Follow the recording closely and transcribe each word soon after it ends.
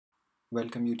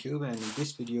Welcome YouTube, and in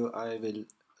this video I will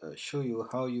show you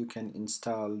how you can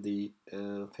install the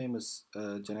famous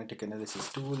genetic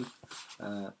analysis tool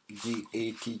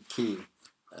GATK,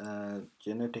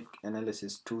 Genetic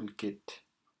Analysis Toolkit.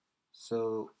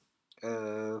 So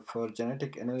for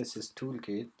Genetic Analysis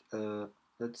Toolkit,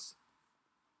 let's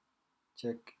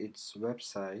check its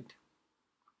website.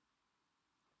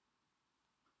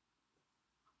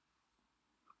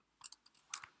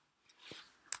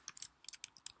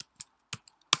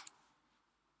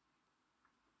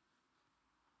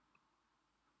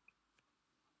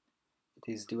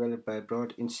 It is developed by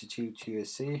Broad Institute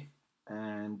USA,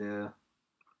 and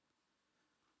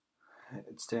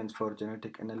it stands for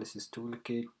Genetic Analysis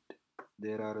Toolkit.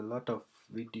 There are a lot of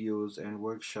videos and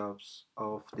workshops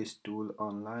of this tool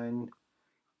online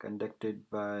conducted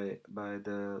by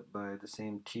the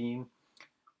same team,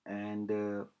 and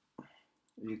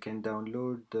you can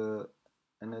download the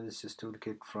analysis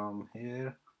toolkit from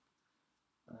here.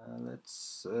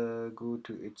 Let's go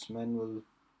to its manual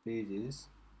pages.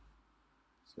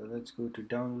 So let's go to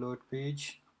download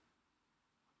page.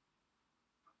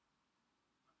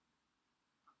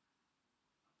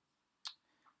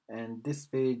 And this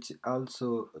page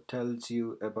also tells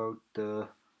you about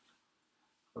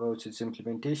its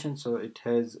implementation. So it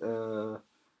has the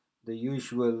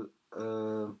usual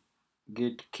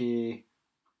GATK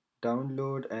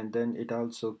download, and then it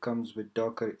also comes with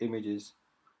Docker images.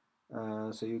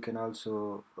 So you can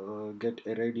also get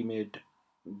a ready-made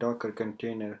Docker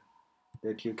container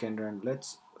that you can run.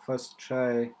 Let's first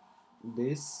try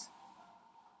this.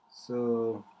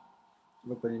 So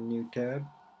open a new tab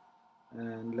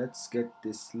and let's get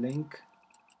this link.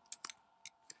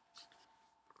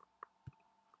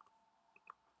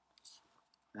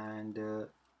 And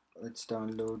let's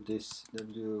download this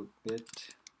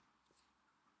wget,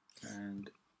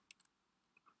 and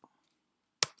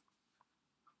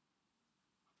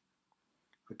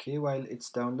okay, while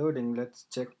it's downloading, let's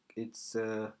check its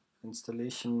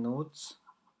installation notes,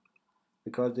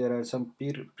 because there are some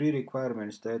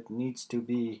pre-requirements that needs to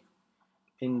be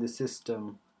in the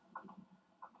system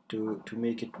to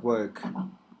make it work.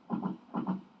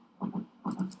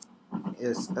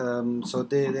 Yes, so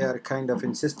they are kind of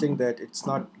insisting that it's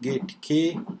not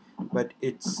GATK, but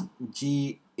it's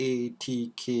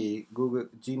GATK, Google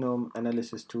Genome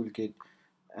Analysis Toolkit.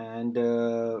 And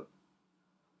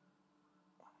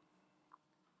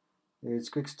it's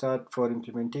quick start for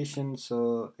implementation.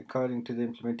 So according to the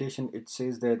implementation, it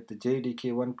says that the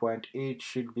JDK 1.8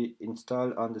 should be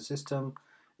installed on the system.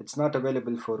 It's not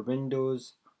available for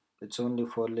Windows, it's only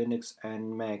for Linux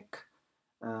and Mac.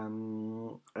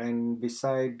 And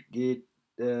beside the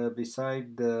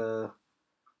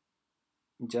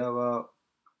Java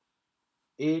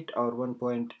 8 or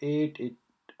 1.8, it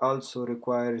also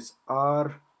requires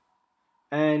R,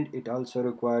 and it also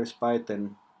requires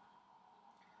Python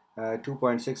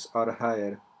 2.6 or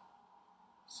higher.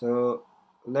 So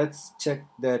let's check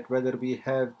that whether we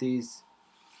have these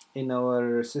in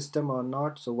our system or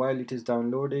not. So while it is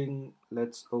downloading,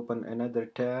 let's open another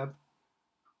tab,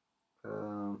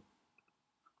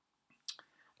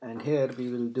 and here we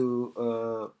will do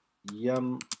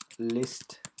yum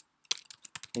list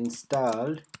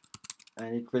installed,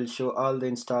 and it will show all the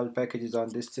installed packages on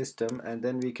this system. And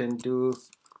then we can do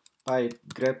pipe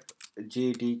grep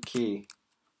jdk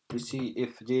to see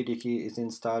if JDK is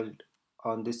installed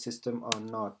on this system or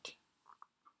not.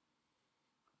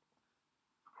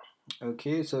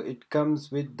 Okay, so it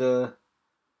comes with the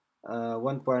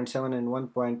 1.7 and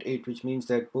 1.8, which means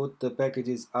that both the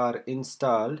packages are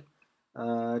installed.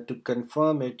 To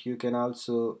confirm it, you can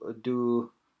also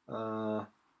do so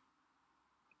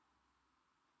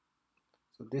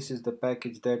this is the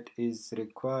package that is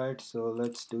required. So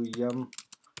let's do yum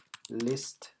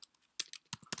list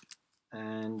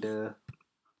and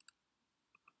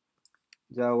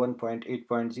Java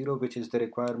 1.8.0, which is the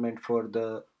requirement for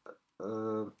the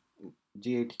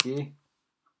GATK.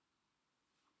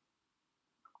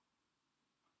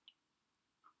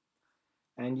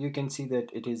 And you can see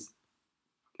that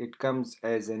it comes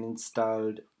as an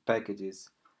installed packages.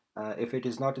 If it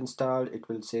is not installed, it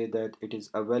will say that it is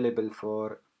available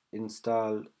for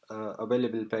install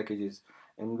available packages,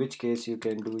 in which case you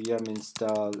can do yum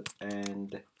install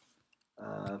and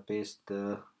paste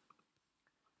the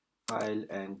file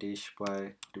and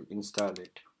 -y to install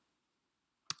it.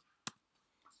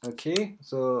 Okay,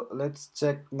 so let's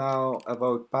check now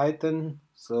about Python.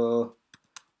 So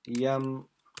yum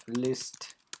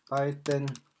list Python,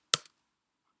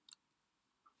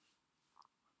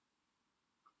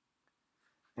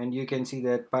 and you can see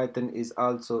that Python is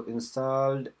also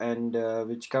installed, and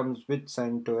which comes with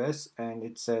CentOS, and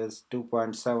it says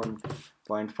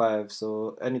 2.7.5,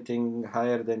 so anything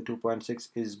higher than 2.6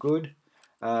 is good.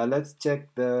 Let's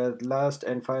check the last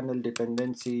and final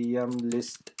dependency, yum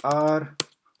list r,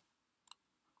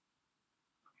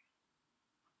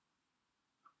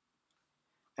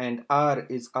 and r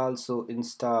is also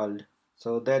installed,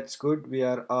 so that's good. We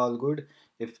are all good.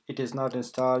 If it is not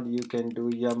installed, you can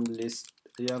do yum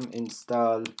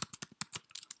install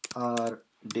r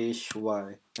dash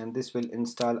y, and this will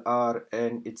install r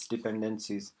and its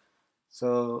dependencies.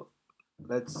 So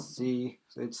let's see.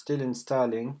 So it's still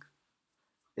installing,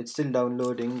 it's still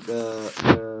downloading the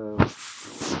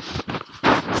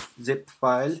zip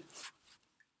file.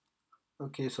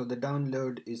 Okay, so the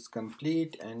download is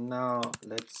complete, and now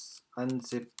let's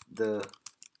unzip the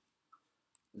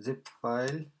zip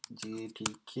file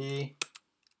GATK,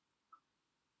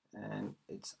 and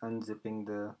it's unzipping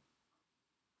the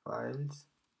files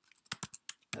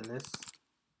ls,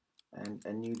 and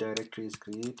a new directory is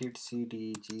created,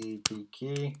 cd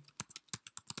GATK,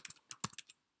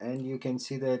 and you can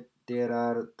see that there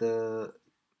are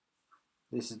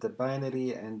this is the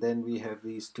binary, and then we have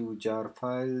these two jar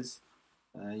files.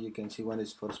 You can see one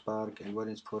is for Spark and one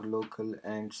is for local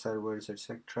and servers,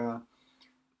 etc.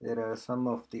 There are some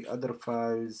of the other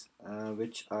files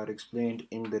which are explained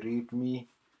in the readme.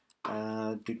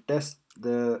 To test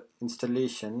the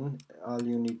installation, all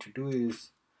you need to do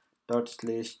is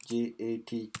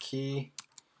 /GATK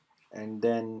and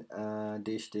then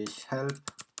 --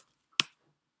 help,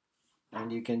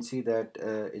 and you can see that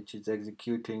it is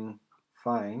executing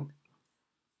fine,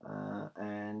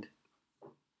 and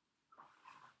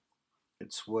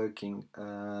it's working.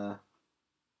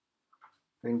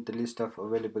 Print the list of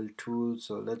available tools,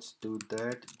 so let's do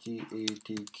that.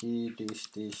 GATK --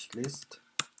 list /GATK -- list,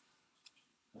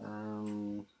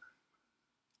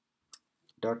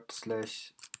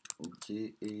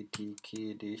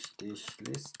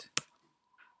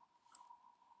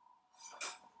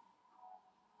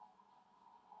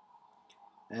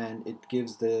 and it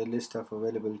gives the list of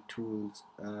available tools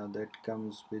that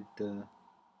comes with the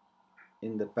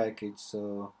in the package.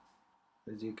 So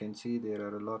as you can see, there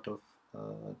are a lot of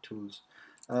tools.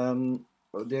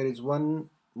 There is one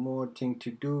more thing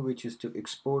to do, which is to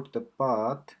export the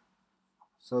path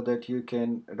so that you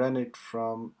can run it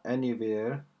from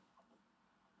anywhere,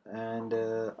 and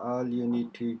all you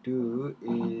need to do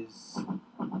is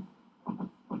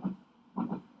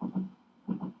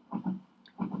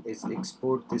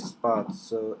export this path.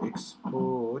 So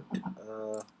export,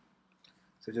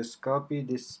 so just copy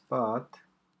this path,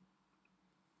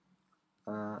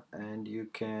 and you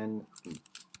can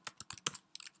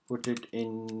put it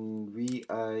in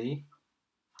vi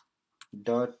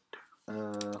dot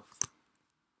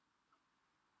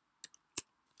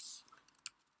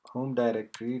home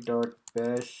directory dot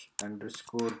bash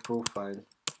underscore profile,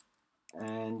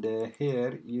 and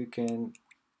here you can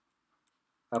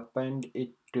append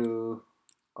it to,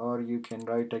 or you can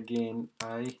write again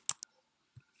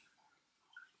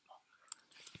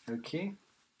okay,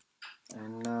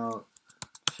 and now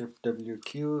shift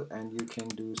WQ, and you can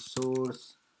do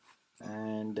source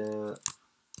and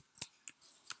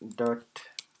dot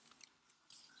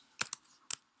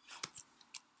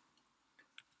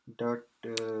dot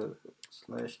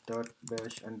slash dot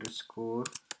bash underscore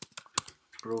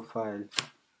profile,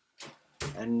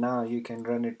 and now you can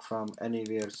run it from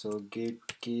anywhere. So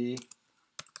GATK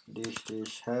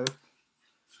 -- help,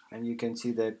 and you can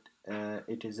see that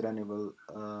it is runnable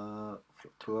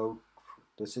throughout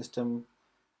the system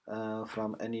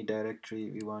from any directory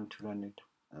we want to run it.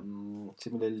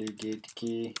 Similarly,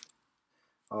 GATK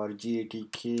or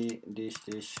GATK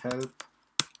 -- help --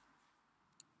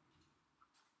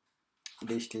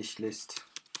 list,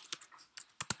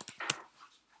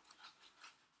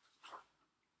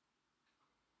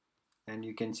 and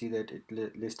you can see that it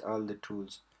lists all the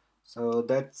tools. So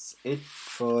that's it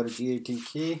for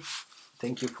GATK.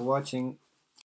 Thank you for watching.